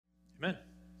Amen.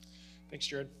 Thanks,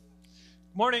 Jared.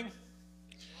 Good morning.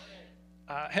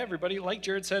 Hey, everybody. Like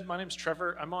Jared said, my name's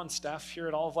Trevor. I'm on staff here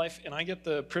at Olive Life, and I get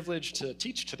the privilege to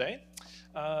teach today.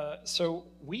 So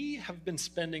we have been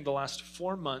spending the last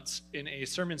 4 months in a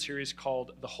sermon series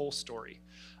called The Whole Story.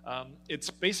 It's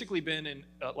basically been in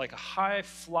like a high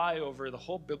flyover the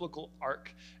whole biblical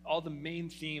arc, all the main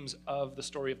themes of the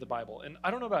story of the Bible. And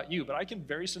I don't know about you, but I can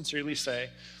very sincerely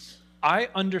say I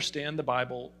understand the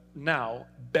Bible now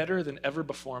better than ever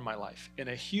before in my life. And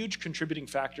a huge contributing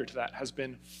factor to that has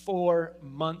been 4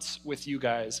 months with you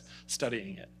guys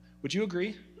studying it. Would you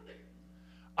agree?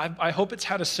 I hope it's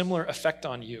had a similar effect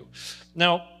on you.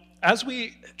 Now, as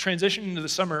we transition into the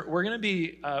summer, we're going to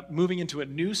be moving into a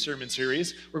new sermon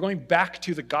series. We're going back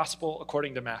to the Gospel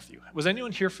according to Matthew. Was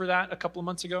anyone here for that a couple of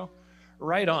months ago?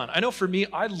 Right on. I know for me,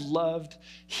 I loved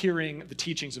hearing the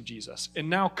teachings of Jesus. And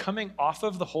now coming off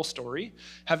of the whole story,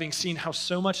 having seen how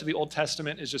so much of the Old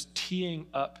Testament is just teeing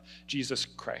up Jesus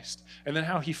Christ, and then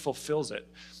how he fulfills it,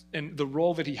 and the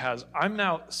role that he has, I'm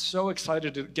now so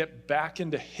excited to get back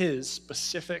into his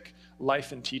specific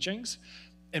life and teachings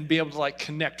and be able to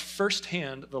connect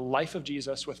firsthand the life of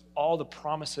Jesus with all the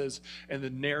promises and the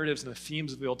narratives and the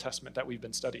themes of the Old Testament that we've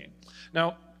been studying.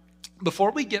 Now,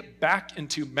 before we get back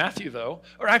into Matthew, though,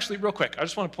 or actually real quick, I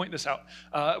just want to point this out.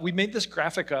 We made this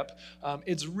graphic up.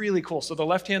 It's really cool. So the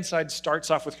left-hand side starts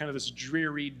off with kind of this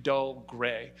dreary, dull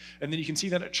gray. And then you can see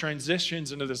that it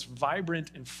transitions into this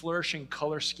vibrant and flourishing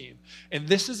color scheme. And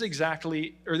this is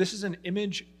an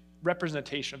image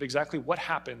representation of exactly what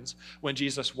happens when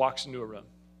Jesus walks into a room.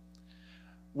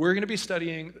 We're going to be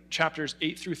studying chapters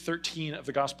 8 through 13 of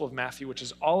the Gospel of Matthew, which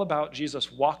is all about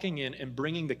Jesus walking in and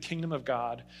bringing the kingdom of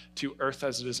God to earth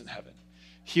as it is in heaven,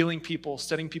 healing people,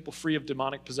 setting people free of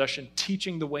demonic possession,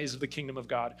 teaching the ways of the kingdom of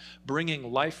God, bringing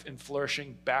life and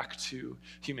flourishing back to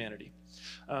humanity.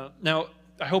 Now,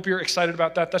 I hope you're excited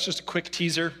about that. That's just a quick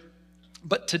teaser.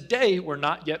 But today, we're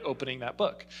not yet opening that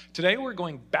book. Today, we're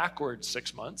going backwards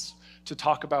 6 months to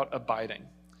talk about abiding.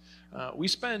 We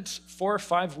spent 4 or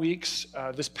 5 weeks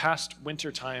this past winter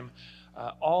time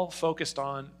all focused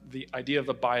on the idea of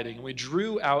abiding. We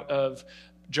drew out of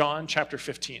John chapter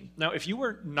 15. Now, if you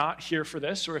were not here for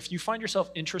this, or if you find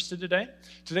yourself interested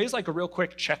today's like a real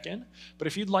quick check-in. But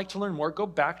if you'd like to learn more, go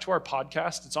back to our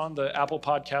podcast. It's on the Apple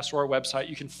Podcast or our website.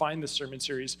 You can find this sermon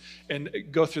series and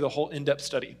go through the whole in-depth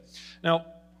study. Now,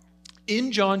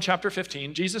 in John chapter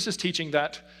 15, Jesus is teaching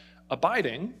that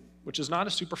abiding, which is not a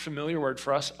super familiar word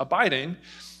for us, abiding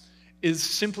is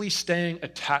simply staying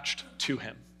attached to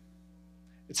him.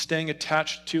 It's staying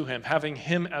attached to him, having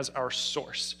him as our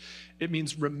source. It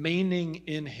means remaining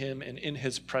in him and in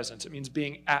his presence. It means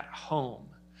being at home,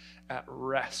 at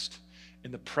rest,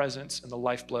 in the presence and the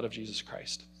lifeblood of Jesus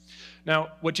Christ. Now,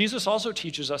 what Jesus also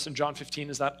teaches us in John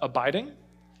 15 is that abiding,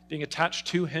 being attached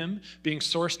to him, being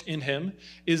sourced in him,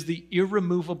 is the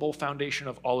irremovable foundation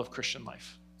of all of Christian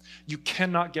life. You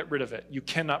cannot get rid of it. You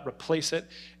cannot replace it.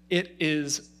 It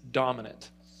is dominant.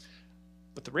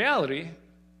 But the reality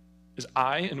is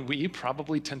I and we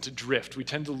probably tend to drift. We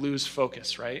tend to lose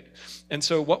focus, right? And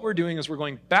so what we're doing is we're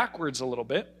going backwards a little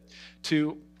bit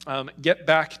to get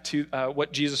back to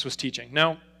what Jesus was teaching.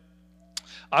 Now,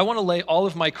 I want to lay all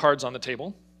of my cards on the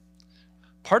table.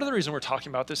 Part of the reason we're talking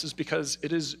about this is because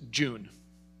it is June.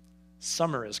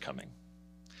 Summer is coming.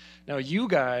 Now, you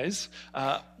guys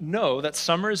know that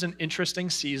summer is an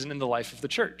interesting season in the life of the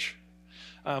church.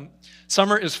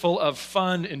 Summer is full of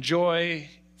fun and joy,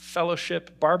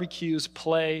 fellowship, barbecues,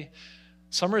 play.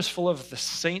 Summer is full of the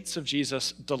saints of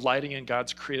Jesus delighting in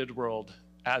God's created world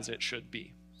as it should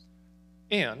be.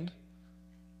 And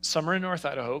summer in North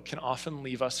Idaho can often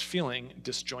leave us feeling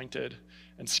disjointed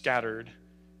and scattered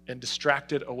and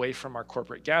distracted away from our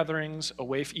corporate gatherings,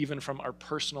 away even from our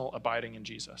personal abiding in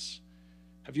Jesus.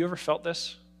 Have you ever felt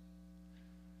this?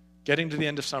 Getting to the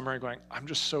end of summer and going, I'm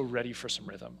just so ready for some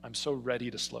rhythm. I'm so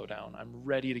ready to slow down. I'm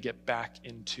ready to get back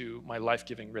into my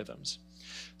life-giving rhythms.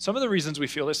 Some of the reasons we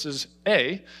feel this is,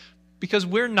 A, because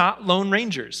we're not lone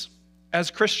rangers as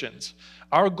Christians.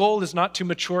 Our goal is not to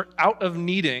mature out of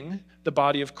needing the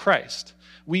body of Christ.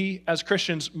 We, as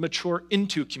Christians, mature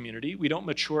into community. We don't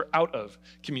mature out of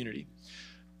community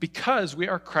because we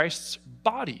are Christ's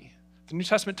body. The New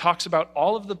Testament talks about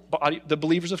all of the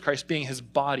believers of Christ being his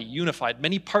body, unified,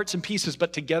 many parts and pieces,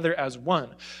 but together as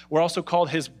one. We're also called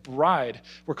his bride.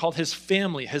 We're called his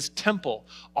family, his temple.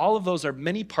 All of those are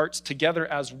many parts together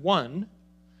as one,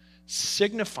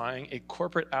 signifying a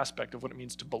corporate aspect of what it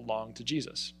means to belong to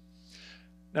Jesus.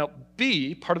 Now,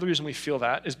 B, part of the reason we feel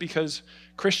that is because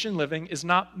Christian living is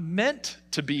not meant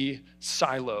to be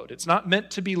siloed. It's not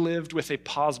meant to be lived with a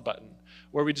pause button,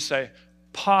 where we just say,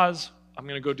 pause, I'm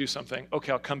going to go do something.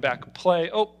 Okay, I'll come back and play.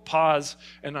 Oh, pause,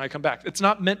 and then I come back. It's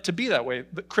not meant to be that way.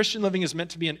 The Christian living is meant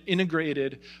to be an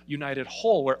integrated, united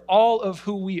whole where all of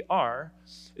who we are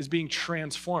is being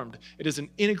transformed. It is an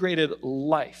integrated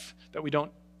life that we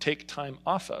don't take time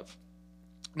off of.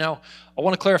 Now, I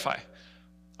want to clarify.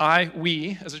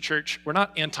 We, as a church, we're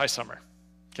not anti-summer,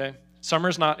 okay? Summer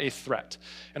is not a threat.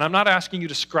 And I'm not asking you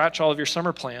to scratch all of your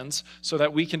summer plans so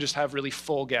that we can just have really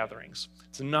full gatherings.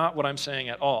 It's not what I'm saying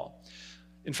at all.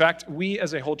 In fact, we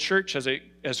as a whole church,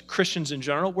 as Christians in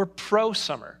general, we're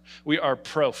pro-summer. We are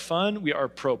pro-fun. We are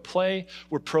pro-play.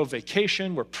 We're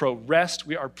pro-vacation. We're pro-rest.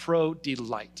 We are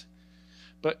pro-delight.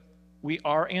 But we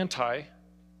are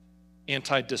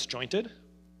anti-disjointed.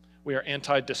 We are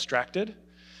anti-distracted.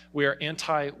 We are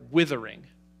anti-withering,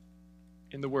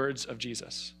 in the words of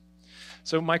Jesus.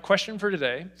 So my question for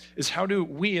today is, how do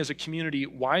we as a community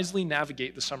wisely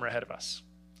navigate the summer ahead of us?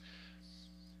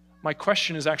 My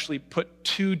question is actually put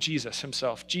to Jesus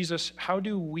himself. Jesus, how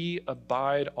do we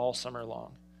abide all summer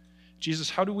long? Jesus,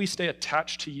 how do we stay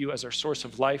attached to you as our source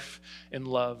of life and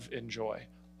love and joy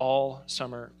all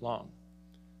summer long?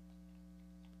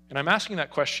 And I'm asking that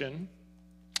question,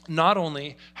 not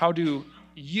only how do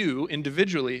you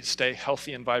individually stay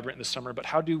healthy and vibrant in the summer, but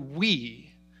how do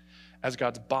we, as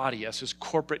God's body, as his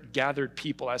corporate gathered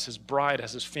people, as his bride,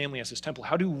 as his family, as his temple,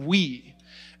 how do we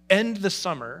end the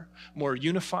summer more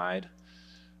unified,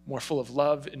 more full of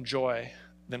love and joy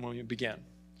than when we began?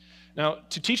 Now,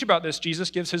 to teach about this, Jesus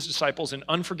gives his disciples an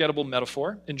unforgettable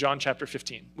metaphor in John chapter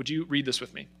 15. Would you read this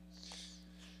with me?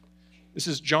 This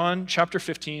is John chapter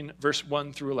 15, verse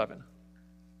 1 through 11.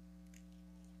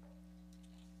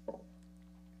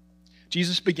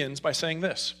 Jesus begins by saying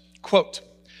this, quote,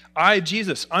 I,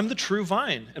 Jesus, I'm the true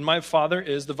vine, and my Father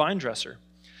is the vine dresser.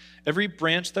 Every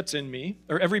branch in me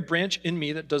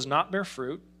that does not bear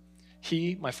fruit,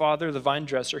 he, my Father, the vine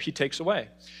dresser, he takes away.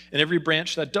 And every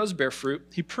branch that does bear fruit,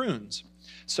 he prunes,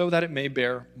 so that it may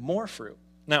bear more fruit.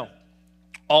 Now,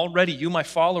 already you, my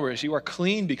followers, you are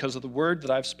clean because of the word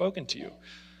that I've spoken to you.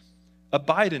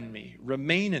 Abide in me,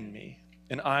 remain in me,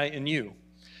 and I in you.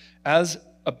 As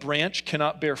a branch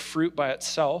cannot bear fruit by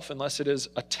itself unless it is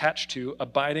attached to,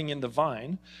 abiding in the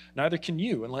vine, neither can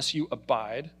you unless you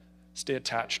abide, stay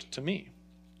attached to me.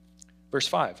 Verse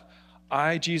 5,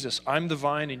 I, Jesus, I'm the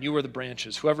vine and you are the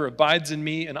branches. Whoever abides in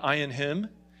me and I in him,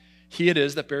 he it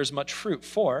is that bears much fruit.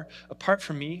 For apart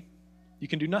from me, you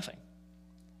can do nothing.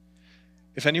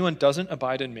 If anyone doesn't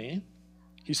abide in me,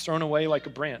 he's thrown away like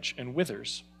a branch and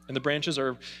withers, and the branches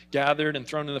are gathered and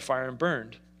thrown in the fire and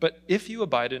burned. But if you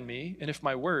abide in me, and if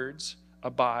my words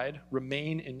abide,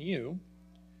 remain in you,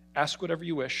 ask whatever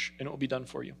you wish, and it will be done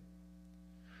for you.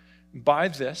 By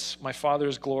this, my Father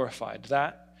is glorified,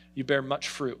 that you bear much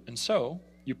fruit, and so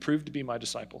you prove to be my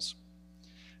disciples.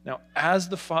 Now, as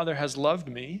the Father has loved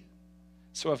me,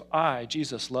 so have I,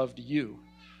 Jesus, loved you.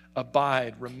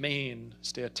 Abide, remain,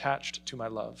 stay attached to my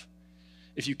love.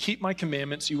 If you keep my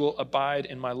commandments, you will abide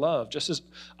in my love, just as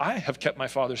I have kept my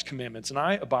Father's commandments, and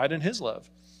I abide in his love.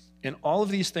 In all of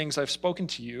these things I've spoken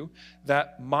to you,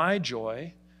 that my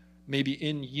joy may be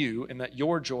in you, and that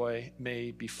your joy may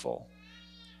be full.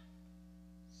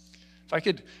 If I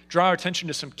could draw our attention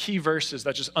to some key verses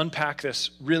that just unpack this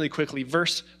really quickly.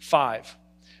 Verse 5,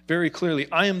 very clearly,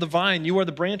 I am the vine, you are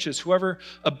the branches. Whoever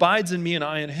abides in me and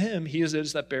I in him, he it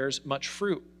is that bears much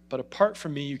fruit. But apart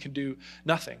from me, you can do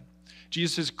nothing.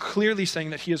 Jesus is clearly saying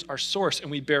that he is our source,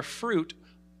 and we bear fruit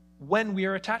when we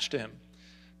are attached to him.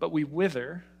 But we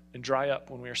wither and dry up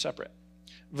when we are separate.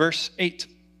 Verse 8,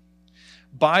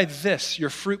 by this, your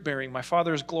fruit-bearing, my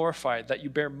Father is glorified, that you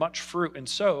bear much fruit, and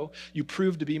so you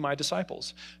prove to be my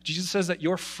disciples. Jesus says that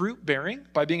your fruit-bearing,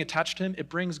 by being attached to him, it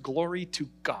brings glory to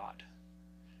God.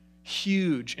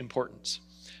 Huge importance.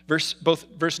 Both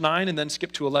verse 9 and then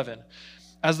skip to 11.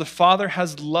 As the Father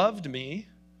has loved me,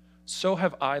 so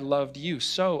have I loved you.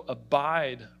 So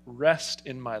abide, rest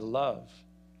in my love.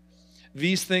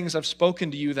 These things I've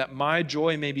spoken to you, that my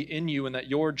joy may be in you and that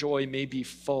your joy may be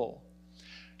full.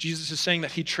 Jesus is saying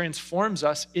that he transforms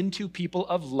us into people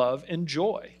of love and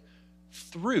joy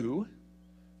through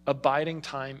abiding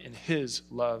time in his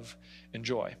love and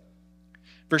joy.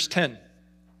 Verse 10,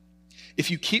 if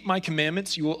you keep my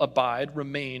commandments, you will abide,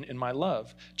 remain in my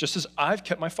love, just as I've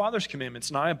kept my Father's commandments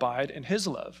and I abide in his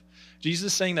love. Jesus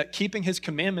is saying that keeping his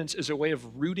commandments is a way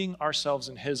of rooting ourselves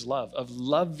in his love, of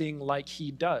loving like he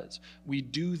does. We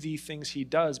do the things he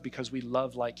does because we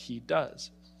love like he does.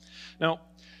 Now,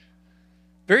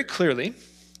 very clearly,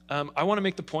 I want to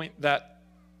make the point that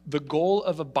the goal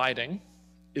of abiding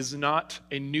is not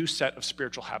a new set of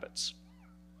spiritual habits.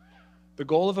 The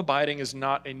goal of abiding is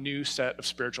not a new set of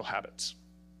spiritual habits.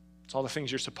 It's all the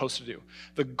things you're supposed to do.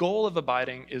 The goal of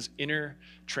abiding is inner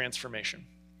transformation.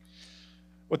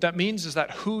 What that means is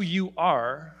that who you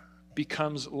are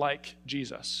becomes like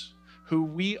Jesus. Who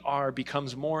we are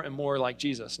becomes more and more like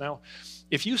Jesus. Now,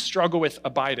 if you struggle with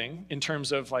abiding in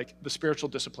terms of like the spiritual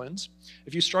disciplines,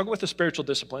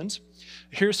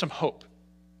 here's some hope.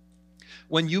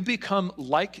 When you become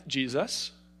like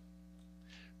Jesus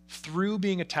through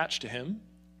being attached to him,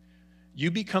 you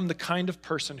become the kind of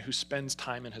person who spends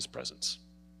time in his presence.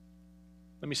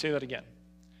 Let me say that again.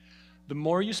 The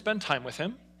more you spend time with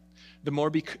him, the more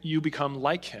you become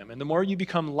like him. And the more you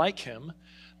become like him,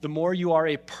 the more you are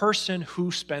a person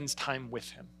who spends time with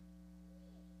him.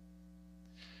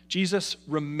 Jesus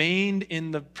remained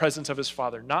in the presence of his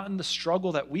Father, not in the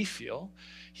struggle that we feel.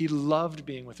 He loved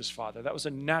being with his Father. That was a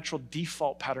natural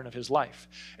default pattern of his life.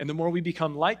 And the more we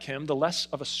become like him, the less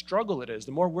of a struggle it is.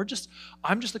 The more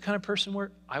I'm just the kind of person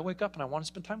where I wake up and I want to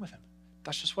spend time with him.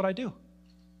 That's just what I do.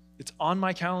 It's on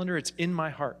my calendar. It's in my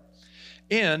heart.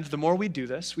 And the more we do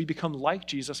this, we become like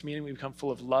Jesus, meaning we become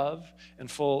full of love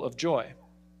and full of joy.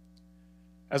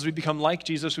 As we become like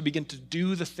Jesus, we begin to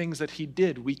do the things that he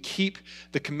did. We keep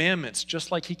the commandments,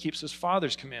 just like he keeps his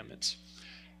Father's commandments.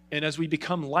 And as we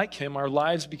become like him, our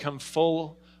lives become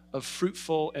full of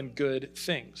fruitful and good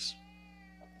things.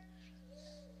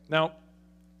 Now,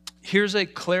 here's a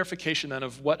clarification then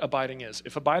of what abiding is.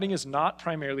 If abiding is not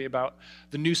primarily about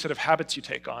the new set of habits you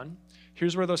take on,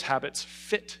 here's where those habits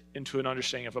fit into an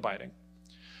understanding of abiding.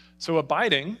 So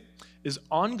abiding is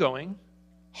ongoing,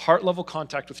 heart-level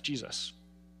contact with Jesus.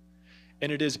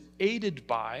 And it is aided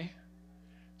by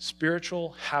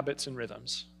spiritual habits and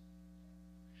rhythms.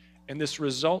 And this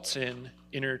results in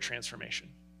inner transformation.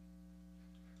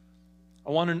 I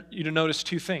want you to notice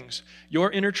two things.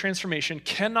 Your inner transformation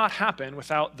cannot happen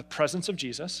without the presence of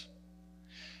Jesus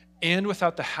and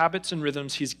without the habits and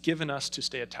rhythms he's given us to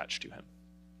stay attached to him.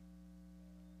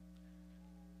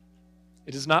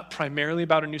 It is not primarily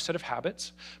about a new set of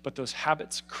habits, but those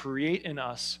habits create in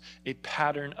us a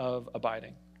pattern of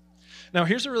abiding. Now,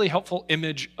 here's a really helpful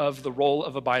image of the role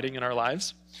of abiding in our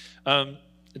lives.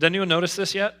 Did anyone notice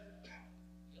this yet?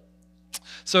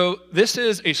 So this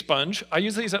is a sponge. I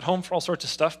use these at home for all sorts of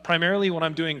stuff, primarily when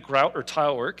I'm doing grout or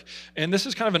tile work. And this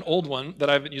is kind of an old one that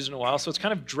I haven't used in a while, so it's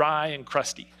kind of dry and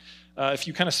crusty. If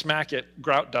you kind of smack it,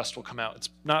 grout dust will come out. It's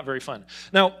not very fun.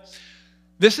 Now,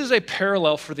 this is a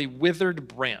parallel for the withered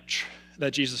branch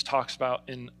that Jesus talks about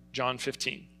in John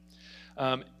 15.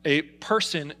 A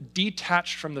person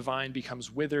detached from the vine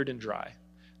becomes withered and dry.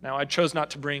 Now, I chose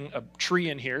not to bring a tree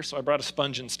in here, so I brought a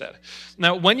sponge instead.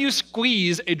 Now, when you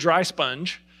squeeze a dry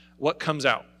sponge, what comes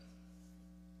out?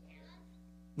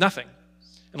 Nothing,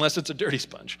 unless it's a dirty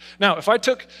sponge. Now, if I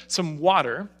took some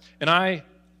water and I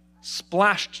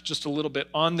splashed just a little bit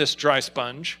on this dry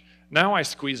sponge, now I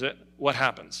squeeze it, what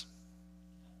happens?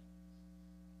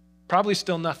 Probably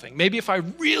still nothing. Maybe if I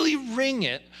really wring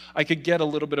it, I could get a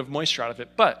little bit of moisture out of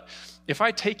it. But if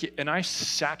I take it and I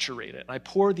saturate it and I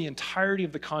pour the entirety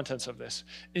of the contents of this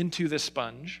into this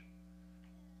sponge,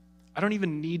 I don't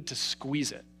even need to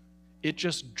squeeze it. It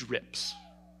just drips.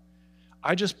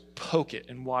 I just poke it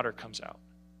and water comes out.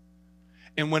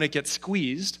 And when it gets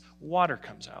squeezed, water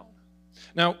comes out.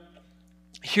 Now,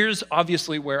 here's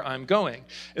obviously where I'm going,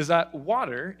 is that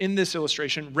water in this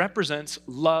illustration represents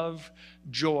love,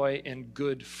 joy, and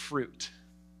good fruit.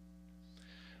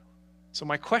 So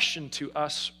my question to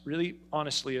us really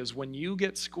honestly is, when you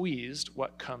get squeezed,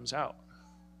 what comes out?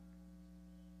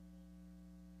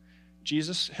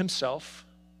 Jesus himself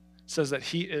says that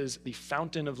he is the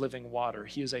fountain of living water.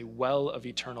 He is a well of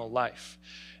eternal life.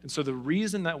 And so the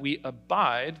reason that we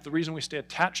abide, the reason we stay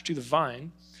attached to the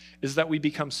vine, is that we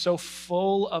become so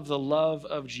full of the love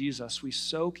of Jesus. We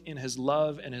soak in his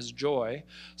love and his joy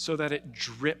so that it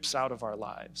drips out of our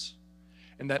lives.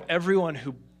 And that everyone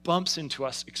who bumps into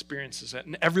us experiences it,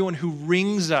 and everyone who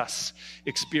rings us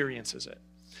experiences it.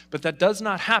 But that does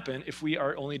not happen if we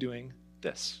are only doing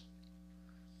this.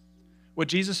 What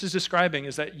Jesus is describing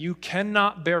is that you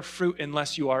cannot bear fruit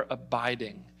unless you are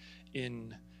abiding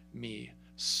in me,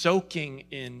 soaking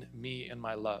in me and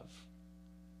my love.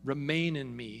 Remain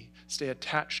in me, stay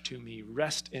attached to me,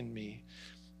 rest in me.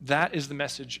 That is the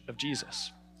message of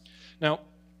Jesus. Now,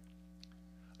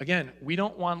 again, we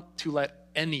don't want to let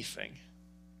anything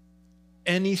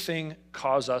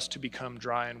cause us to become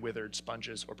dry and withered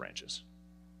sponges or branches.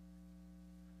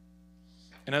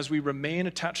 And as we remain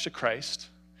attached to Christ,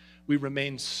 we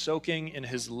remain soaking in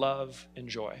his love and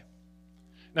joy.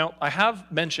 Now, I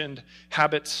have mentioned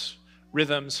habits,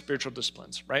 rhythms, spiritual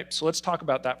disciplines, right? So let's talk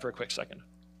about that for a quick second.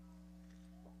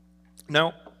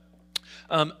 Now,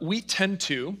 we tend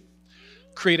to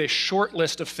create a short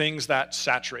list of things that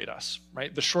saturate us,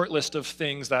 right? The short list of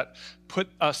things that put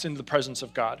us into the presence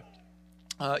of God.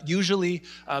 Usually,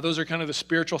 those are kind of the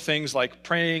spiritual things like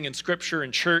praying and scripture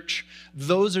and church.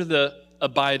 Those are the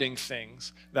abiding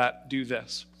things that do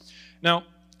this. Now,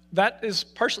 that is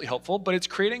partially helpful, but it's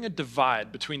creating a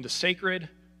divide between the sacred,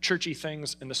 churchy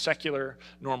things and the secular,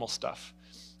 normal stuff.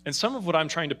 And some of what I'm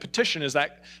trying to petition is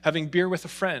that having beer with a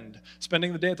friend,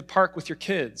 spending the day at the park with your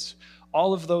kids,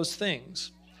 all of those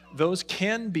things, those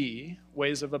can be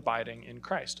ways of abiding in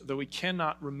Christ, though we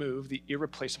cannot remove the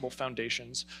irreplaceable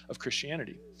foundations of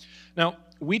Christianity. Now,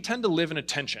 we tend to live in a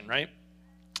tension, right?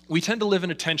 We tend to live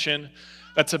in a tension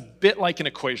that's a bit like an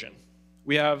equation.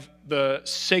 We have the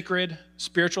sacred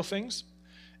spiritual things,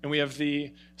 and we have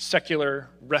the secular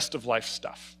rest of life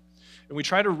stuff. And we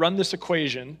try to run this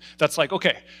equation that's like,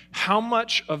 okay, how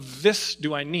much of this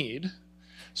do I need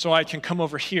so I can come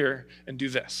over here and do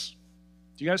this?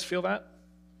 Do you guys feel that?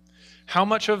 How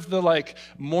much of the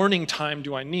morning time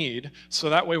do I need so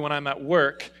that way when I'm at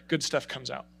work, good stuff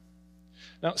comes out?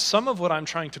 Now, some of what I'm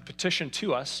trying to petition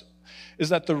to us is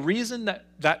that the reason that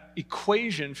that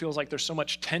equation feels like there's so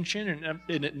much tension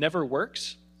and it never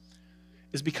works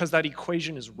is because that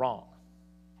equation is wrong.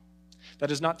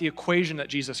 That is not the equation that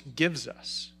Jesus gives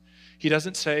us. He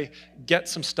doesn't say, get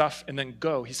some stuff and then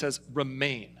go. He says,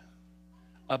 remain.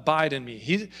 Abide in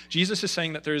me. Jesus is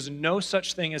saying that there is no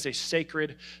such thing as a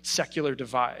sacred, secular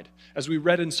divide. As we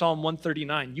read in Psalm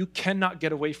 139, you cannot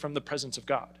get away from the presence of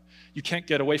God. You can't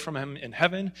get away from him in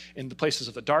heaven, in the places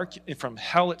of the dark, and from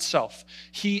hell itself.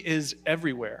 He is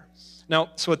everywhere.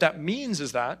 Now, so what that means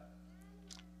is that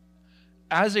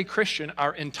as a Christian,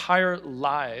 our entire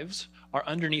lives are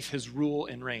underneath his rule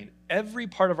and reign. Every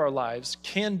part of our lives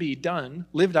can be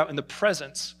lived out in the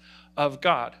presence of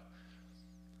God.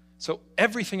 So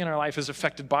everything in our life is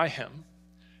affected by him,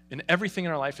 and everything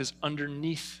in our life is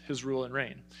underneath his rule and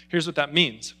reign. Here's what that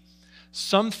means.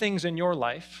 Some things in your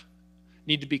life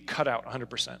need to be cut out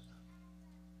 100%.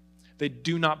 They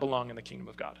do not belong in the kingdom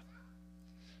of God.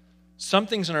 Some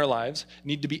things in our lives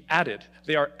need to be added.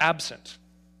 They are absent.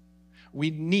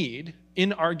 We need,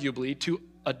 inarguably, to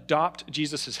adopt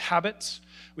Jesus' habits.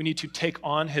 We need to take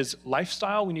on his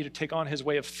lifestyle. We need to take on his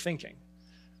way of thinking.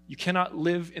 You cannot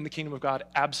live in the kingdom of God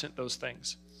absent those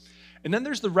things. And then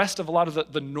there's the rest of a lot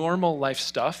of the normal life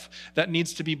stuff that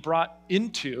needs to be brought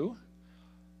into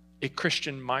a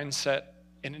Christian mindset,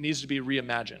 and it needs to be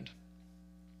reimagined.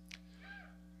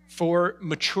 For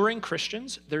maturing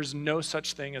Christians, there's no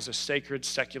such thing as a sacred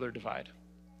secular divide.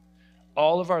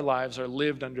 All of our lives are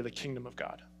lived under the kingdom of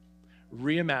God,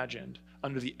 reimagined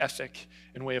under the ethic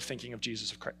and way of thinking of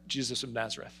Jesus of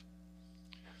Nazareth.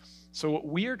 So what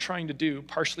we are trying to do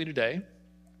partially today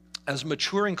as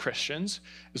maturing Christians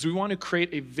is we want to create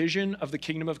a vision of the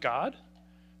kingdom of God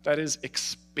that is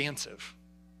expansive,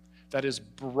 that is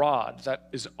broad, that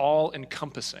is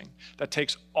all-encompassing, that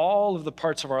takes all of the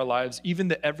parts of our lives, even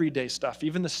the everyday stuff,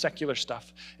 even the secular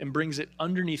stuff, and brings it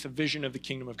underneath a vision of the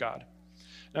kingdom of God.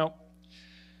 Now,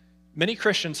 many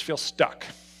Christians feel stuck.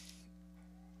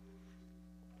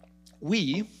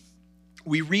 We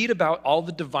read about all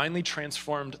the divinely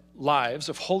transformed lives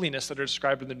of holiness that are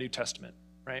described in the New Testament,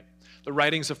 right? The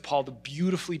writings of Paul, the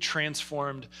beautifully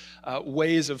transformed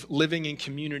ways of living in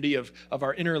community of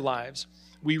our inner lives.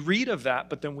 We read of that,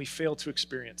 but then we fail to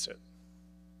experience it.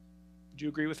 Do you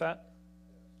agree with that?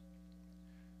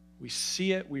 We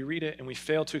see it, we read it, and we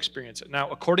fail to experience it. Now,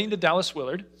 according to Dallas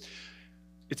Willard,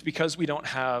 it's because we don't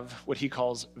have what he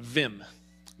calls VIM,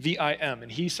 V-I-M,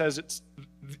 and he says it's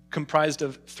comprised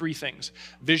of three things: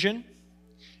 vision,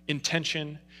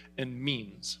 intention, and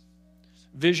means.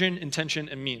 Vision, intention,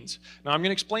 and means. Now, I'm going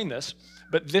to explain this,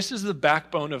 but this is the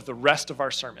backbone of the rest of our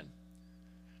sermon.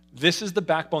 This is the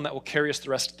backbone that will carry us the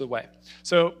rest of the way.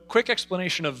 So, quick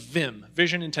explanation of VIM,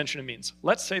 vision, intention, and means.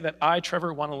 Let's say that I,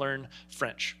 Trevor, want to learn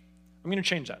French. I'm going to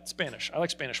change that, Spanish. I like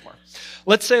Spanish more.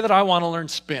 Let's say that I want to learn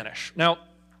Spanish. Now,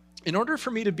 in order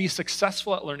for me to be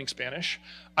successful at learning Spanish,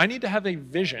 I need to have a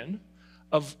vision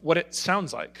of what it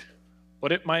sounds like,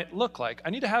 what it might look like.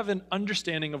 I need to have an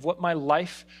understanding of what my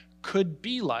life could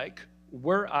be like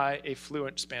were I a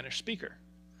fluent Spanish speaker.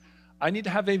 I need to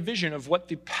have a vision of what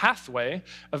the pathway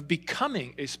of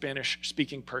becoming a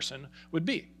Spanish-speaking person would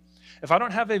be. If I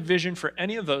don't have a vision for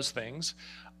any of those things,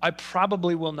 I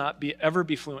probably will not ever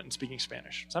be fluent in speaking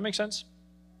Spanish. Does that make sense?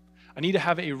 I need to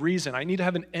have a reason. I need to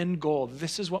have an end goal.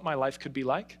 This is what my life could be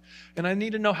like, and I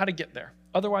need to know how to get there.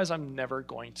 Otherwise, I'm never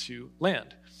going to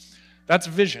land. That's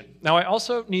vision. Now, I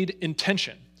also need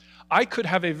intention. I could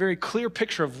have a very clear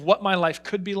picture of what my life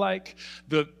could be like,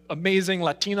 the amazing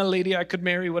Latina lady I could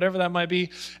marry, whatever that might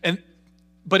be, and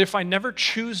But if I never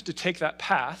choose to take that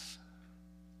path,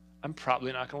 I'm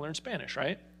probably not going to learn Spanish,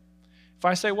 right? If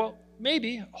I say, well,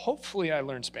 maybe, hopefully I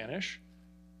learn Spanish,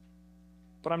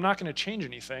 but I'm not going to change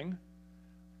anything,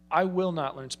 I will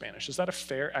not learn Spanish. Is that a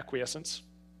fair acquiescence?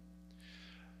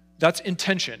 That's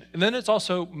intention. And then it's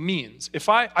also means. If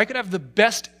I could have the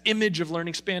best image of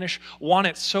learning Spanish, want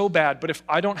it so bad, but if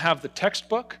I don't have the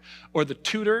textbook or the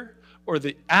tutor or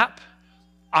the app,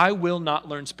 I will not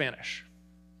learn Spanish.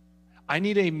 I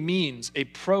need a means, a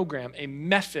program, a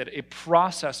method, a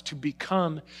process to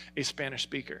become a Spanish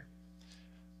speaker,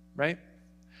 right?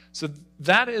 So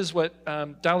that is what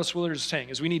Dallas Willard is saying,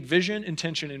 is we need vision,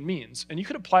 intention, and means. And you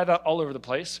could apply that all over the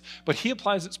place, but he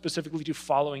applies it specifically to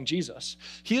following Jesus.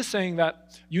 He is saying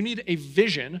that you need a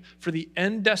vision for the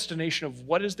end destination of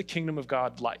what is the kingdom of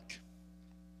God like.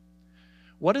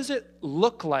 What does it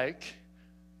look like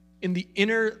in the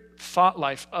inner thought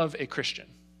life of a Christian?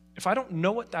 If I don't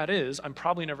know what that is, I'm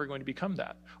probably never going to become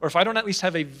that. Or if I don't at least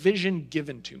have a vision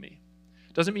given to me.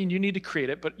 Doesn't mean you need to create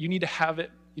it, but you need to have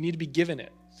it, you need to be given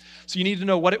it. So you need to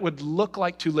know what it would look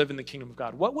like to live in the kingdom of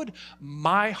God. What would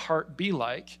my heart be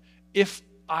like if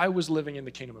I was living in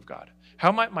the kingdom of God?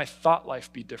 How might my thought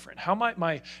life be different? How might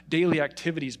my daily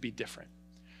activities be different?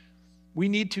 We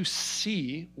need to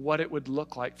see what it would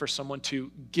look like for someone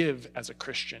to give as a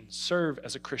Christian, serve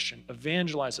as a Christian,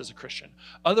 evangelize as a Christian.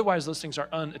 Otherwise, those things are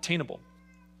unattainable.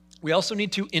 We also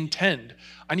need to intend.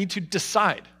 I need to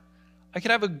decide. I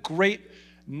could have a great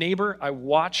neighbor. I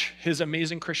watch his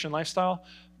amazing Christian lifestyle,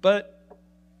 but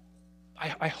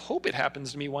I hope it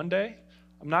happens to me one day.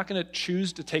 I'm not going to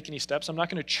choose to take any steps. I'm not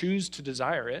going to choose to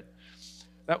desire it.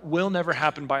 That will never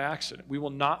happen by accident. We will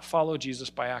not follow Jesus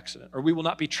by accident, or we will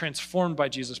not be transformed by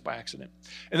Jesus by accident.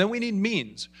 And then we need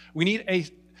means. We need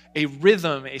a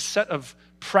rhythm, a set of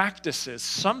practices,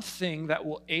 something that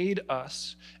will aid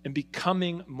us in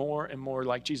becoming more and more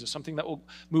like Jesus, something that will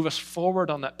move us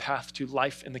forward on that path to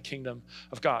life in the kingdom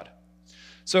of God.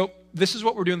 So this is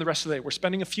what we're doing the rest of the day. We're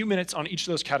spending a few minutes on each of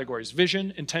those categories: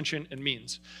 vision, intention, and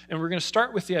means. And we're going to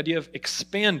start with the idea of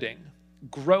expanding,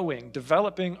 growing,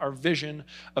 developing our vision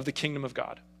of the kingdom of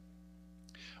God.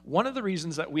 One of the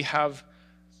reasons that we have,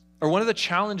 or one of the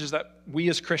challenges that we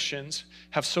as Christians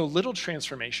have so little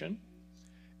transformation,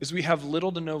 is we have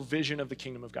little to no vision of the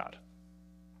kingdom of God.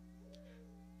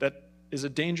 That is a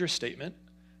dangerous statement,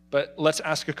 but let's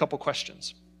ask a couple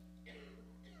questions.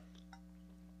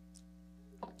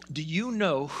 Do you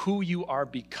know who you are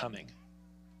becoming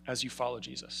as you follow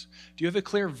Jesus? Do you have a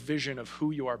clear vision of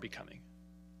who you are becoming?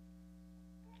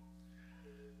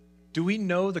 Do we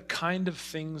know the kind of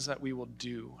things that we will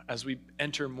do as we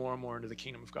enter more and more into the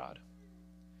kingdom of God?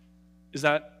 Is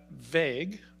that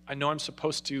vague? I know I'm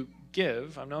supposed to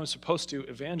give. I know I'm supposed to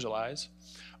evangelize.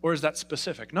 Or is that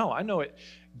specific? No, I know it.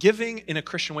 Giving in a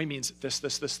Christian way means this,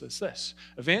 this, this, this, this.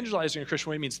 Evangelizing in a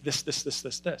Christian way means this, this, this,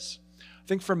 this, this. I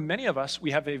think for many of us,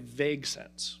 we have a vague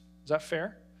sense. Is that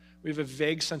fair? We have a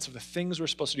vague sense of the things we're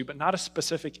supposed to do, but not a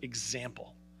specific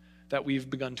example that we've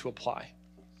begun to apply.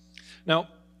 Now,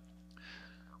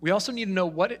 we also need to know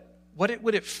what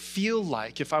would it feel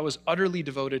like if I was utterly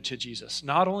devoted to Jesus,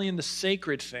 not only in the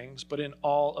sacred things, but in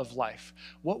all of life.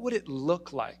 What would it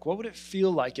look like? What would it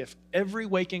feel like if every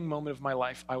waking moment of my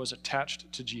life I was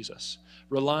attached to Jesus,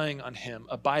 relying on him,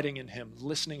 abiding in him,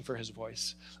 listening for his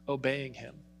voice, obeying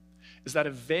him? Is that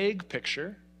a vague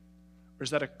picture, or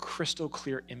is that a crystal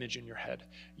clear image in your head?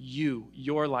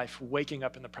 Your life, waking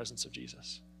up in the presence of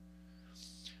Jesus.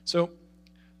 So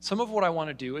some of what I want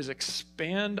to do is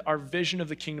expand our vision of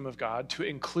the kingdom of God to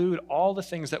include all the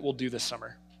things that we'll do this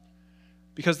summer.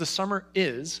 Because the summer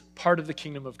is part of the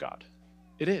kingdom of God.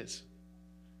 It is.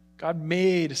 God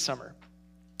made summer.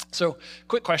 So,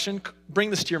 quick question,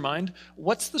 bring this to your mind.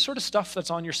 What's the sort of stuff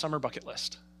that's on your summer bucket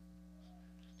list?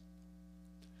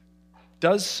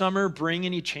 Does summer bring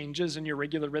any changes in your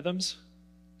regular rhythms?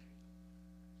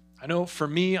 I know for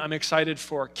me, I'm excited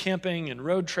for camping and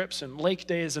road trips and lake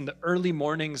days and the early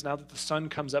mornings now that the sun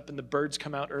comes up and the birds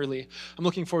come out early. I'm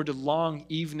looking forward to long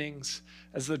evenings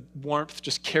as the warmth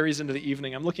just carries into the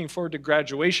evening. I'm looking forward to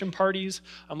graduation parties.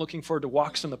 I'm looking forward to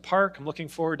walks in the park. I'm looking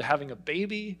forward to having a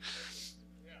baby.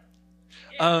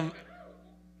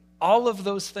 All of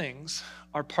those things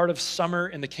are part of summer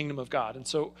in the kingdom of God. And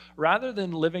so rather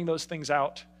than living those things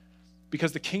out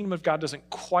because the kingdom of God doesn't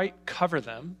quite cover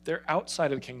them, they're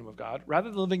outside of the kingdom of God, rather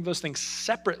than living those things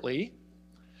separately,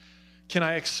 can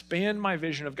I expand my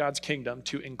vision of God's kingdom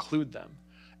to include them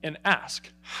and ask,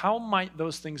 how might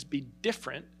those things be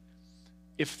different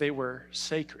if they were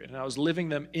sacred and I was living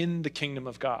them in the kingdom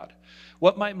of God?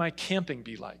 What might my camping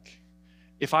be like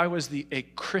if I was a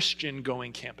Christian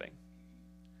going camping?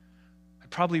 I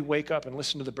probably wake up and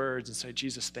listen to the birds and say,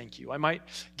 Jesus, thank you. I might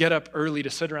get up early to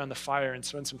sit around the fire and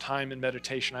spend some time in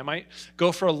meditation. I might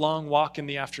go for a long walk in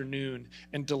the afternoon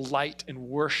and delight and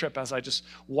worship as I just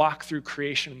walk through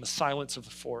creation in the silence of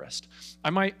the forest. I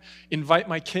might invite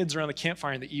my kids around the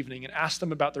campfire in the evening and ask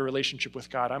them about their relationship with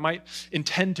God. I might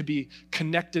intend to be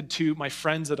connected to my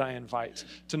friends that I invite,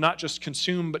 to not just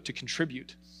consume, but to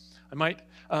contribute. I might,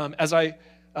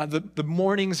 the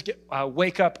mornings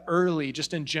wake up early,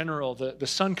 just in general, the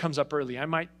sun comes up early. I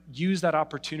might use that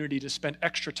opportunity to spend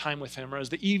extra time with him. Or as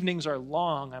the evenings are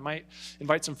long, I might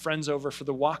invite some friends over for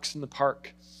the walks in the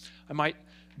park. I might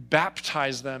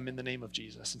baptize them in the name of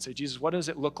Jesus and say, Jesus, what does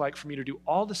it look like for me to do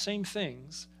all the same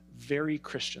things very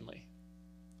Christianly?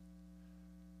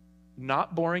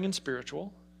 Not boring and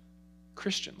spiritual,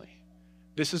 Christianly.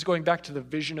 This is going back to the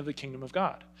vision of the kingdom of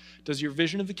God. Does your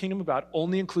vision of the kingdom of God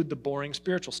only include the boring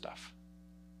spiritual stuff?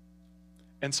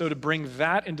 And so to bring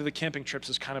that into the camping trips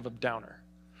is kind of a downer.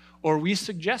 Or are we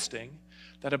suggesting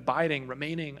that abiding,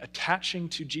 remaining, attaching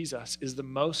to Jesus is the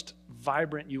most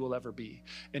vibrant you will ever be?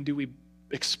 And do we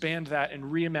expand that and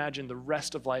reimagine the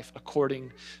rest of life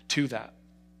according to that?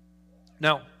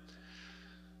 Now,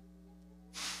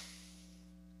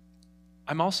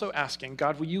 I'm also asking,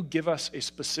 God, will you give us a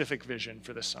specific vision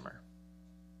for this summer?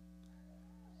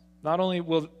 Not only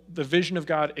will the vision of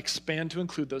God expand to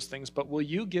include those things, but will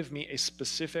you give me a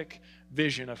specific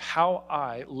vision of how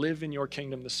I live in your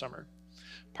kingdom this summer?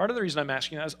 Part of the reason I'm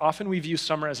asking that is often we view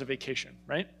summer as a vacation,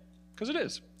 right? Because it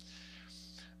is.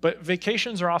 But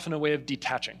vacations are often a way of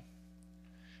detaching,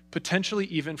 potentially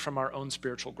even from our own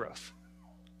spiritual growth.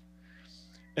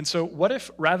 And so what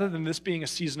if, rather than this being a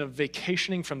season of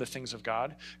vacationing from the things of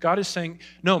God, God is saying,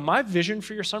 no, my vision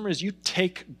for your summer is you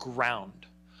take ground.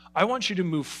 I want you to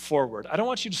move forward. I don't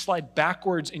want you to slide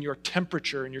backwards in your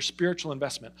temperature and your spiritual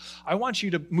investment. I want you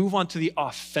to move on to the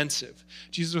offensive.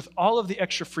 Jesus, with all of the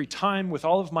extra free time, with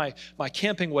all of my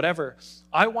camping, whatever,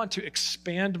 I want to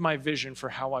expand my vision for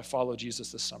how I follow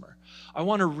Jesus this summer. I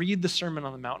want to read the Sermon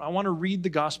on the Mount. I want to read the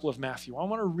Gospel of Matthew. I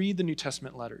want to read the New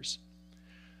Testament letters.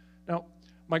 Now,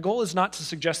 my goal is not to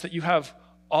suggest that you have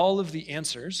all of the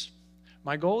answers.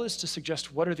 My goal is to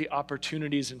suggest what are the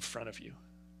opportunities in front of you.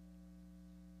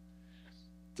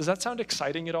 Does that sound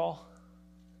exciting at all?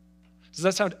 Does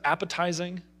that sound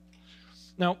appetizing?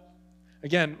 Now,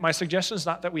 again, my suggestion is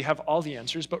not that we have all the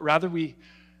answers, but rather we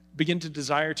begin to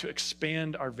desire to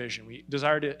expand our vision. We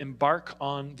desire to embark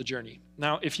on the journey.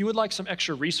 Now, if you would like some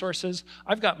extra resources,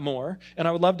 I've got more, and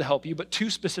I would love to help you, but two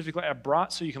specifically I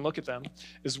brought so you can look at them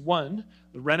is one,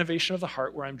 the renovation of the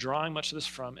heart, where I'm drawing much of this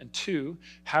from, and two,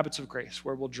 habits of grace,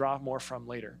 where we'll draw more from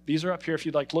later. These are up here if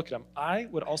you'd like to look at them. I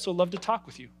would also love to talk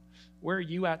with you. Where are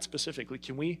you at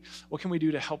specifically? What can we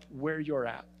do to help where you're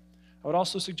at? I would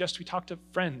also suggest we talk to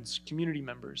friends, community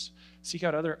members, seek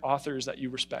out other authors that you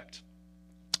respect.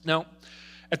 Now,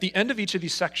 at the end of each of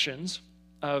these sections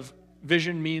of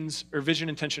vision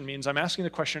intention means, I'm asking the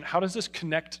question, how does this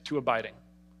connect to abiding?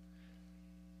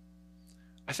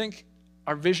 I think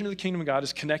our vision of the kingdom of God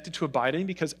is connected to abiding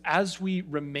because as we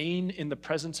remain in the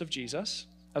presence of Jesus,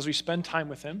 as we spend time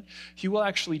with him, he will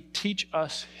actually teach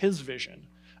us his vision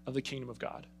of the kingdom of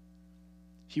God.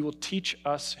 He will teach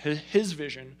us his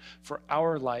vision for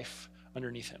our life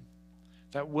underneath him.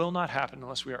 That will not happen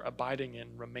unless we are abiding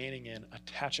in, remaining in,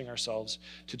 attaching ourselves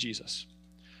to Jesus.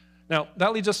 Now,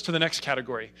 that leads us to the next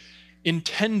category,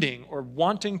 intending or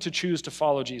wanting to choose to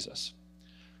follow Jesus.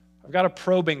 I've got a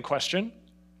probing question.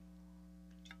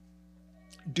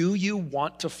 Do you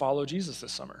want to follow Jesus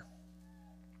this summer?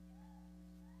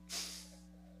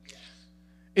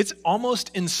 It's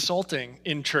almost insulting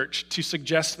in church to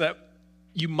suggest that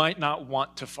you might not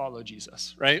want to follow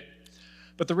Jesus, right?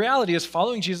 But the reality is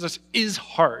following Jesus is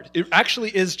hard. It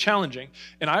actually is challenging.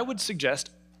 And I would suggest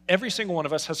every single one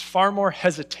of us has far more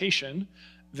hesitation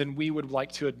than we would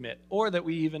like to admit or that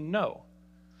we even know.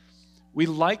 We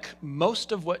like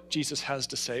most of what Jesus has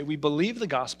to say. We believe the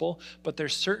gospel, but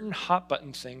there's certain hot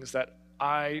button things that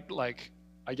I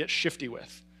get shifty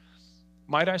with.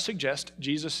 Might I suggest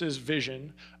Jesus'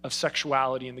 vision of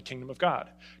sexuality in the kingdom of God?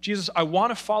 Jesus, I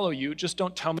want to follow you, just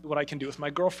don't tell me what I can do with my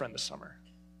girlfriend this summer.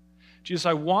 Jesus,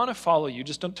 I want to follow you,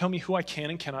 just don't tell me who I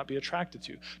can and cannot be attracted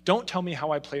to. Don't tell me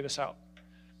how I play this out.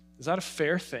 Is that a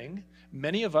fair thing?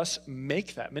 Many of us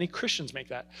make that. Many Christians make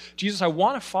that. Jesus, I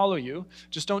want to follow you,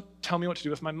 just don't tell me what to do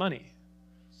with my money.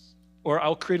 Or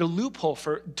I'll create a loophole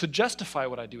to justify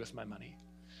what I do with my money.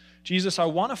 Jesus, I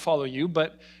want to follow you,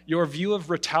 but your view of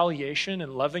retaliation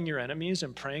and loving your enemies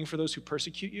and praying for those who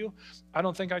persecute you, I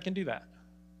don't think I can do that.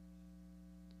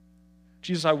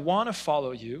 Jesus, I want to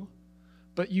follow you,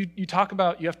 but you talk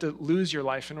about you have to lose your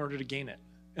life in order to gain it.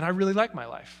 and I really like my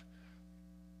life.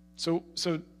 So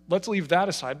let's leave that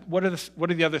aside. What are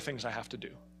the other things I have to do?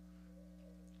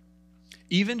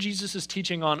 Even Jesus'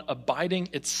 teaching on abiding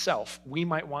itself, we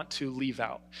might want to leave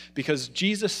out, because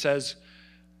Jesus says,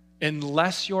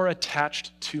 unless you're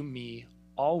attached to me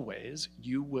always,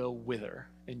 you will wither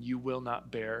and you will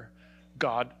not bear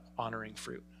God-honoring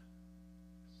fruit.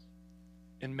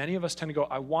 And many of us tend to go,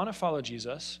 I want to follow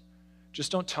Jesus,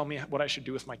 just don't tell me what I should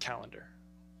do with my calendar.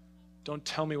 Don't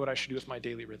tell me what I should do with my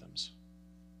daily rhythms.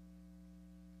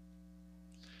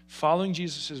 Following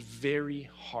Jesus is very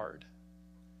hard.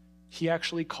 He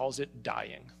actually calls it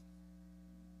dying.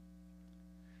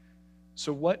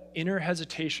 So what inner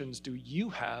hesitations do you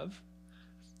have?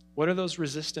 What are those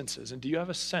resistances? And do you have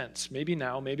a sense, maybe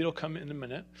now, maybe it'll come in a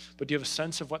minute, but do you have a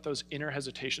sense of what those inner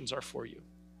hesitations are for you?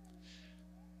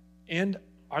 And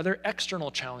are there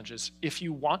external challenges? If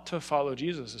you want to follow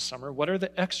Jesus this summer, what are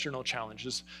the external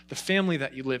challenges? The family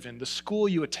that you live in, the school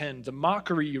you attend, the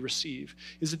mockery you receive?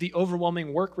 Is it the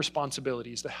overwhelming work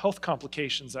responsibilities, the health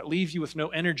complications that leave you with no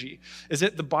energy? Is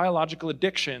it the biological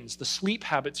addictions, the sleep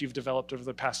habits you've developed over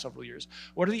the past several years?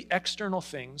 What are the external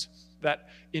things that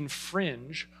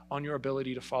infringe on your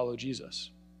ability to follow Jesus?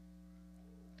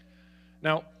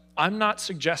 Now, I'm not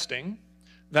suggesting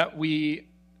that we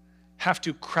have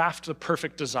to craft the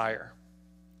perfect desire.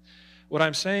 What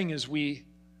I'm saying is we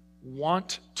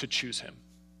want to choose him.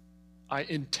 I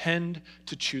intend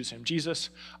to choose him. Jesus,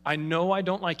 I know I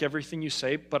don't like everything you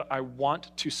say, but I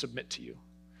want to submit to you.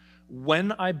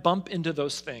 When I bump into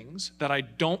those things that I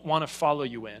don't want to follow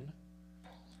you in,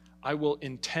 I will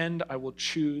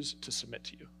choose to submit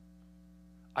to you.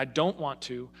 I don't want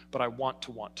to, but I want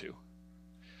to.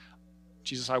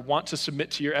 Jesus, I want to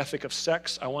submit to your ethic of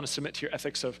sex. I want to submit to your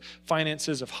ethics of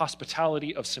finances, of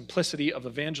hospitality, of simplicity, of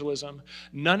evangelism.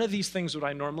 None of these things would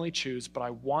I normally choose, but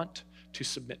I want to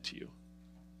submit to you.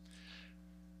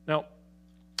 Now,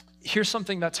 here's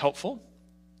something that's helpful.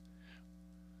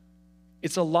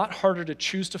 It's a lot harder to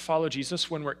choose to follow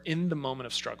Jesus when we're in the moment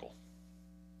of struggle.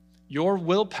 Your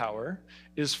willpower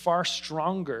is far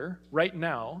stronger right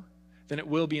now than it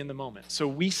will be in the moment. So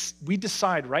we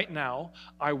decide right now,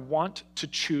 I want to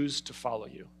choose to follow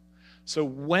you. So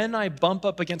when I bump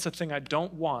up against a thing I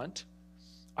don't want,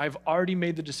 I've already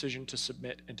made the decision to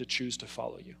submit and to choose to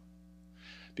follow you.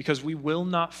 Because we will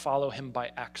not follow him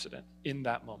by accident in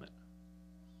that moment.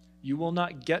 You will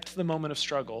not get to the moment of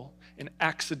struggle and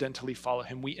accidentally follow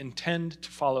him. We intend to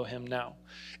follow him now.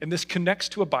 And this connects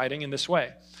to abiding in this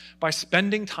way. By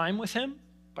spending time with him,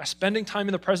 by spending time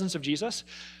in the presence of Jesus,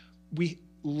 we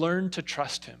learn to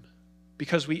trust him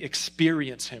because we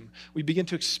experience him. We begin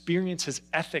to experience his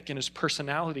ethic and his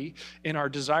personality, and our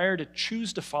desire to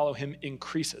choose to follow him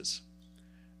increases,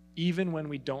 even when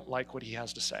we don't like what he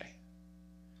has to say.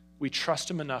 We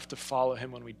trust him enough to follow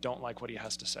him when we don't like what he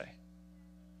has to say.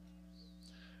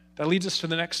 That leads us to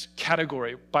the next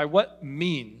category. By what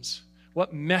means,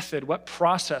 what method, what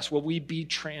process will we be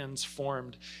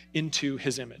transformed into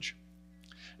his image?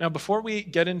 Now, before we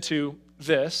get into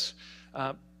this,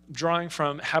 drawing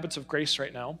from Habits of Grace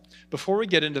right now, before we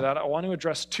get into that, I want to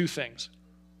address two things.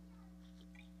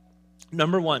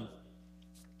 Number one,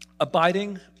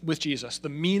 abiding with Jesus, the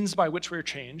means by which we're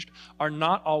changed, are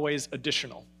not always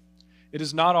additional. It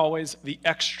is not always the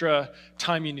extra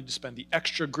time you need to spend, the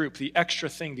extra group, the extra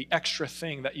thing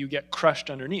that you get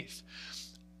crushed underneath.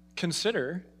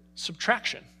 Consider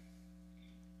subtraction.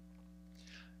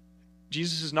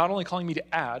 Jesus is not only calling me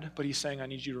to add, but he's saying, I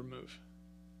need you to remove.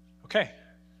 Okay,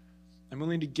 I'm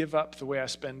willing to give up the way I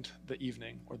spend the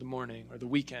evening or the morning or the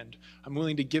weekend. I'm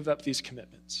willing to give up these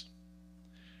commitments.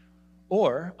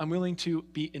 Or I'm willing to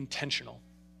be intentional.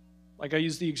 Like I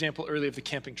used the example earlier of the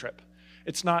camping trip.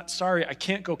 It's not, sorry, I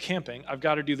can't go camping. I've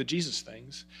got to do the Jesus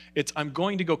things. It's, I'm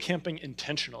going to go camping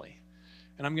intentionally.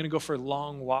 And I'm going to go for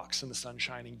long walks in the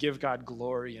sunshine and give God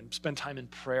glory and spend time in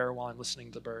prayer while I'm listening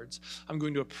to the birds. I'm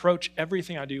going to approach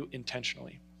everything I do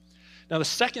intentionally. Now, the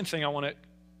second thing I want to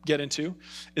get into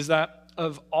is that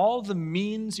of all the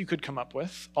means you could come up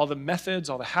with, all the methods,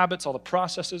 all the habits, all the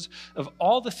processes, of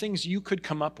all the things you could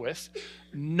come up with,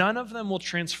 none of them will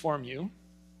transform you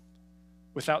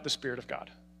without the Spirit of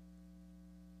God.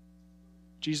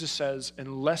 Jesus says,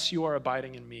 unless you are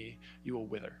abiding in me, you will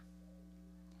wither.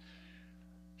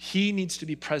 He needs to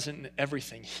be present in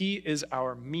everything. He is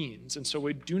our means. And so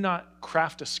we do not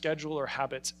craft a schedule or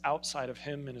habits outside of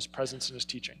him and his presence and his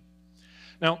teaching.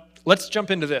 Now, let's jump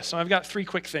into this. So I've got 3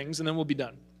 quick things, and then we'll be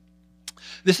done.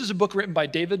 This is a book written by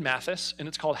David Mathis, and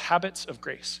it's called Habits of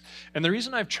Grace. And the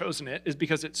reason I've chosen it is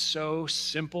because it's so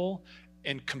simple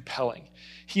and compelling.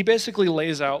 He basically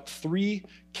lays out 3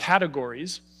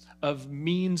 categories of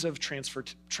means of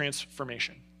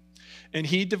transformation. And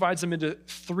he divides them into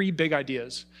three big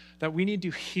ideas: that we need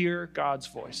to hear God's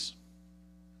voice.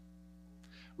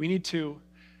 We need to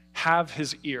have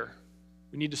his ear.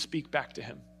 We need to speak back to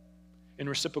him in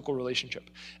reciprocal relationship.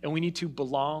 And we need to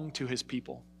belong to his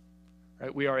people.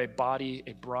 Right? We are a body,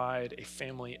 a bride, a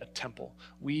family, a temple.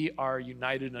 We are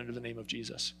united under the name of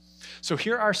Jesus. So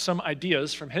here are some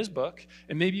ideas from his book,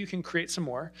 and maybe you can create some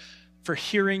more, for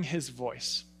hearing his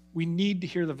voice. We need to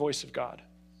hear the voice of God.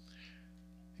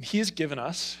 And he has given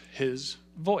us his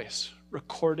voice,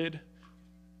 recorded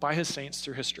by his saints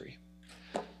through history.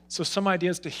 So some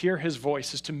ideas to hear his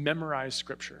voice is to memorize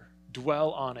Scripture,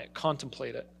 dwell on it,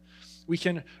 contemplate it. We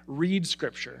can read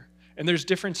Scripture. And there's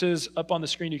differences up on the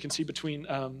screen you can see between,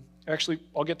 actually,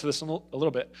 I'll get to this in a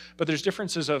little bit, but there's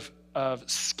differences of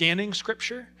scanning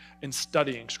Scripture and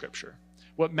studying Scripture.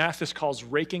 What Mathis calls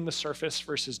raking the surface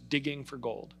versus digging for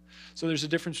gold. So there's a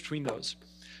difference between those.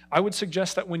 I would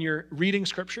suggest that when you're reading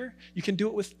Scripture, you can do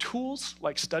it with tools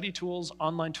like study tools,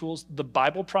 online tools. The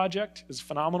Bible Project is a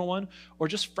phenomenal one, or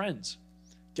just friends.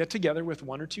 Get together with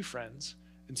one or two friends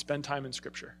and spend time in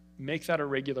Scripture. Make that a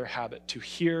regular habit to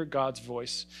hear God's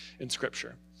voice in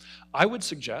Scripture. I would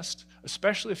suggest,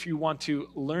 especially if you want to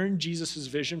learn Jesus'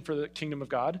 vision for the kingdom of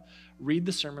God, read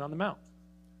the Sermon on the Mount.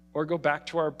 Or go back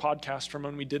to our podcast from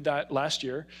when we did that last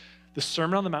year. The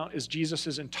Sermon on the Mount is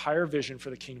Jesus' entire vision for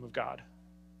the kingdom of God.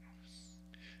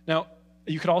 Now,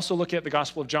 you could also look at the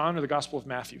Gospel of John or the Gospel of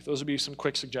Matthew. Those would be some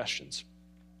quick suggestions.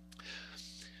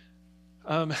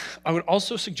 I would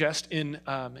also suggest in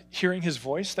hearing his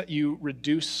voice that you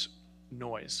reduce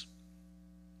noise.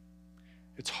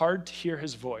 It's hard to hear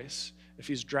his voice if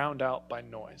he's drowned out by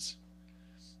noise.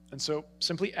 And so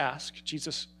simply ask,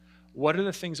 Jesus, what are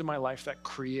the things in my life that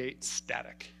create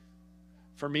static?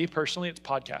 For me personally, it's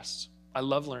podcasts. I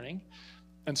love learning.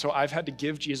 And so I've had to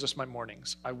give Jesus my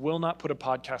mornings. I will not put a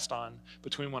podcast on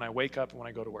between when I wake up and when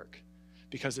I go to work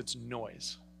because it's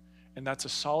noise. And that's a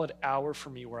solid hour for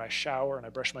me where I shower and I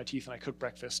brush my teeth and I cook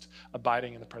breakfast,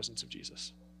 abiding in the presence of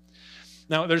Jesus.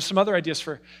 Now, there's some other ideas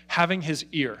for having his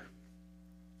ear.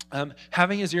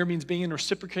 Having his ear means being in a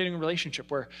reciprocating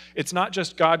relationship where it's not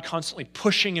just God constantly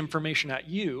pushing information at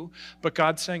you, but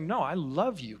God saying, no, I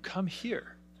love you. Come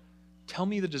here. Tell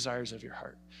me the desires of your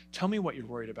heart. Tell me what you're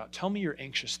worried about. Tell me your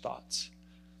anxious thoughts.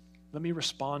 Let me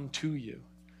respond to you.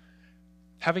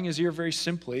 Having his ear very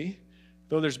simply,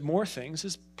 though there's more things,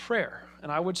 is prayer.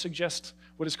 And I would suggest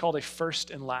what is called a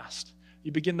first and last.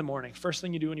 You begin the morning. First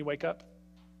thing you do when you wake up,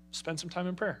 spend some time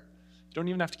in prayer. You don't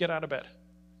even have to get out of bed.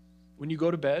 When you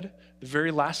go to bed, the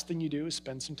very last thing you do is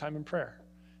spend some time in prayer.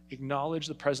 Acknowledge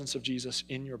the presence of Jesus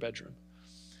in your bedroom.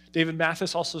 David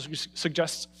Mathis also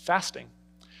suggests fasting.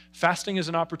 Fasting is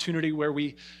an opportunity where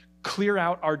we clear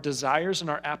out our desires and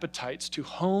our appetites to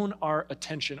hone our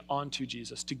attention onto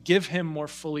Jesus, to give him more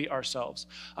fully ourselves.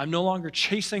 I'm no longer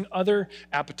chasing other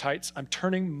appetites. I'm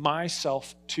turning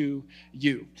myself to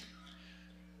you.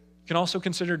 You can also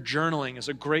consider journaling as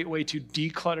a great way to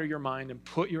declutter your mind and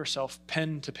put yourself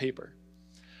pen to paper.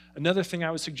 Another thing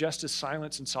I would suggest is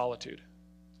silence and solitude.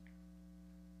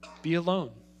 Be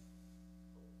alone.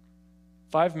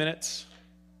 5 minutes.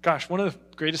 Gosh, one of the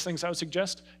greatest things I would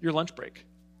suggest, your lunch break.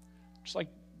 Just like,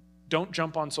 don't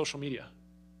jump on social media.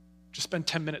 Just spend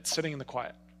 10 minutes sitting in the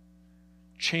quiet.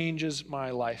 Changes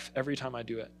my life every time I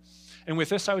do it. And with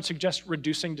this, I would suggest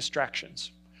reducing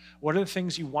distractions. What are the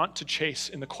things you want to chase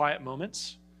in the quiet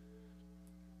moments?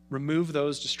 Remove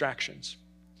those distractions.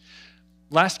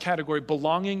 Last category,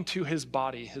 belonging to his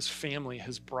body, his family,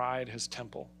 his bride, his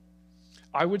temple.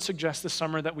 I would suggest this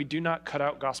summer that we do not cut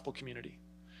out gospel community.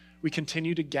 We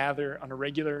continue to gather on a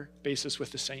regular basis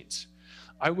with the saints.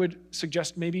 I would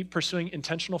suggest maybe pursuing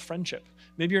intentional friendship.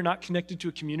 Maybe you're not connected to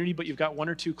a community, but you've got one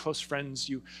or two close friends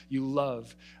you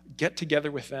love. Get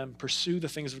together with them. Pursue the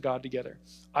things of God together.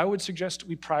 I would suggest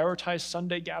we prioritize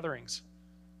Sunday gatherings.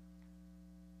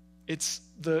 It's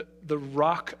the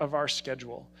rock of our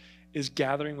schedule is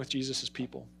gathering with Jesus'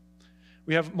 people.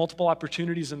 We have multiple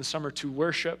opportunities in the summer to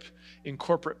worship in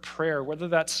corporate prayer, whether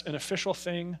that's an official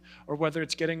thing or whether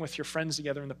it's getting with your friends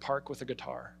together in the park with a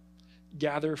guitar.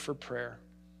 Gather for prayer.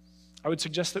 I would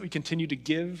suggest that we continue to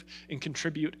give and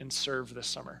contribute and serve this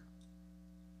summer.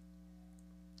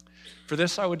 For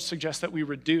this, I would suggest that we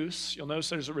reduce, you'll notice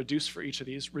there's a reduce for each of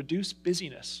these, reduce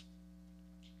busyness,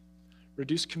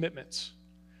 reduce commitments,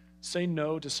 say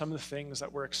no to some of the things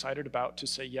that we're excited about to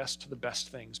say yes to the best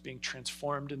things, being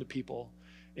transformed into people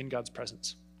in God's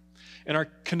presence. And our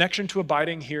connection to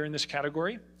abiding here in this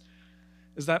category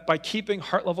is that by keeping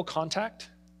heart-level contact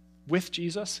with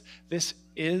Jesus, this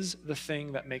is the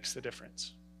thing that makes the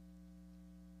difference.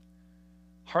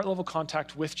 Heart level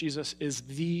contact with Jesus is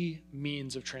the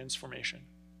means of transformation.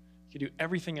 You can do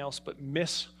everything else but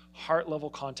miss heart level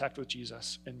contact with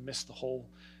Jesus and miss the whole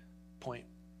point.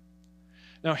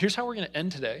 Now, here's how we're going to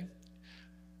end today,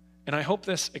 and I hope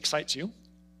this excites you.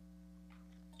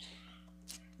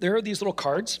 There are these little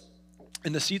cards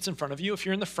in the seats in front of you. If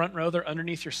you're in the front row, they're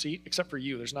underneath your seat, except for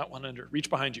you. There's not one under. Reach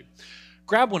behind you.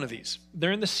 Grab one of these.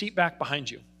 They're in the seat back behind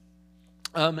you.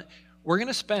 We're going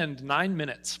to spend 9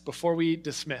 minutes before we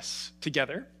dismiss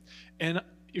together, and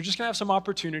you're just going to have some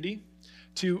opportunity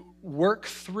to work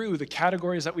through the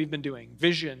categories that we've been doing: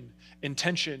 vision,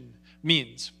 intention,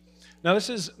 means. Now,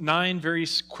 this is 9 very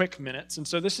quick minutes, and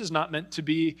so this is not meant to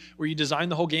be where you design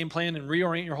the whole game plan and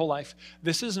reorient your whole life.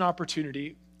 This is an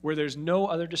opportunity where there's no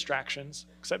other distractions,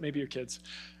 except maybe your kids,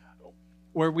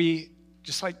 where we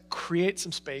just create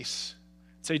some space.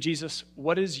 Say, Jesus,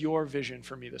 what is your vision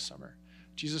for me this summer?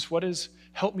 Jesus,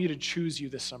 help me to choose you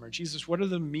this summer? Jesus, what are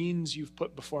the means you've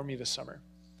put before me this summer?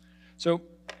 So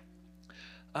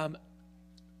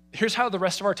here's how the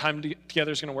rest of our time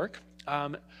together is going to work.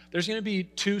 There's going to be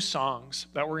 2 songs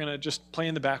that we're going to just play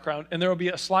in the background, and there will be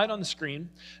a slide on the screen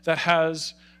that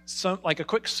has a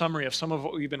quick summary of some of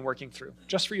what we've been working through,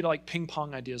 just for you to ping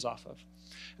pong ideas off of.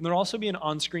 And there'll also be an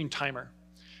on-screen timer.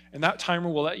 And that timer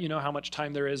will let you know how much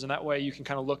time there is, and that way you can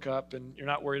kind of look up and you're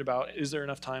not worried about, is there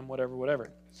enough time,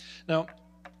 whatever. Now,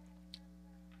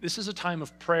 this is a time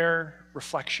of prayer,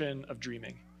 reflection, of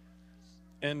dreaming.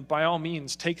 And by all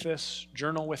means, take this,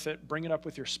 journal with it, bring it up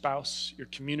with your spouse, your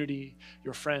community,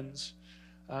 your friends.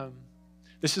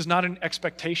 This is not an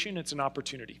expectation, it's an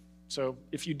opportunity. So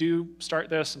if you do start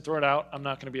this and throw it out, I'm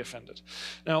not going to be offended.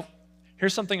 Now,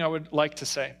 here's something I would like to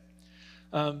say.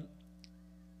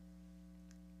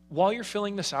 While you're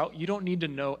filling this out, you don't need to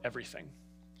know everything.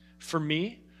 For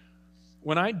me,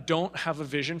 when I don't have a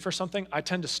vision for something, I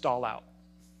tend to stall out.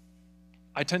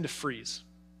 I tend to freeze.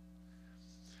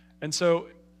 And so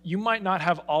you might not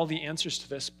have all the answers to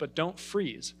this, but don't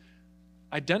freeze.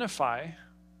 Identify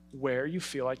where you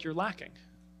feel like you're lacking.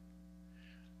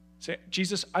 Say,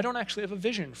 Jesus, I don't actually have a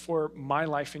vision for my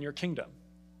life in your kingdom.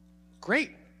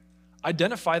 Great.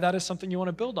 Identify that as something you want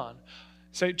to build on.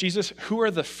 Say, Jesus, who are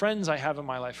the friends I have in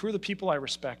my life? Who are the people I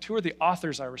respect? Who are the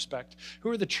authors I respect? Who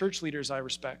are the church leaders I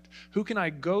respect? Who can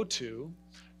I go to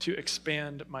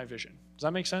expand my vision? Does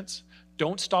that make sense?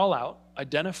 Don't stall out.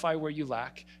 Identify where you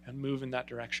lack and move in that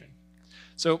direction.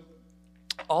 So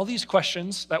all these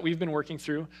questions that we've been working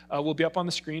through will be up on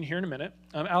the screen here in a minute.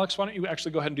 Alex, why don't you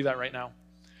actually go ahead and do that right now?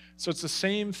 So it's the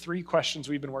same 3 questions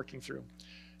we've been working through.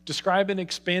 Describe an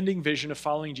expanding vision of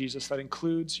following Jesus that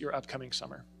includes your upcoming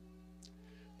summer.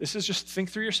 This is just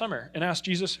think through your summer and ask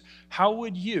Jesus, how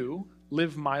would you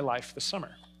live my life this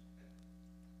summer?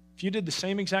 If you did the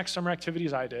same exact summer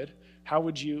activities I did, how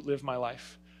would you live my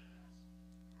life?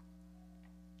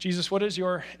 Jesus, what is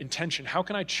your intention? How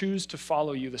can I choose to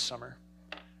follow you this summer?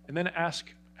 And then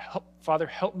ask, Father,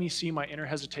 help me see my inner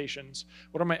hesitations.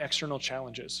 What are my external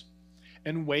challenges?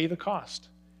 And weigh the cost.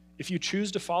 If you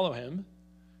choose to follow him,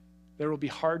 there will be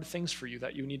hard things for you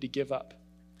that you need to give up.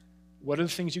 What are the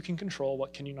things you can control?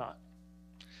 What can you not?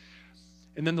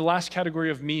 And then the last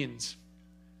category of means,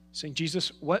 saying,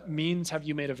 Jesus, what means have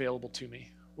you made available to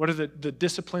me? What are the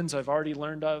disciplines I've already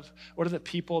learned of? What are the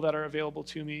people that are available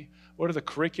to me? What are the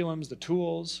curriculums, the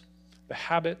tools, the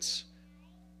habits?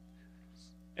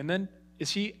 And then,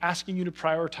 is he asking you to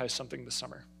prioritize something this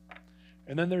summer?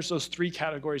 And then there's those 3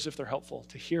 categories, if they're helpful: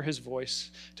 to hear his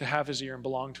voice, to have his ear, and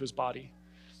belong to his body.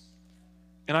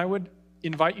 And I would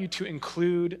invite you to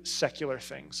include secular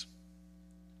things.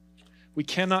 We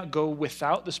cannot go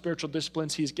without the spiritual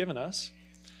disciplines he's given us,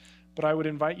 but I would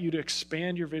invite you to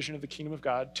expand your vision of the kingdom of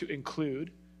God to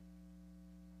include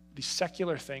the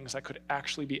secular things that could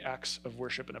actually be acts of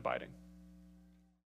worship and abiding.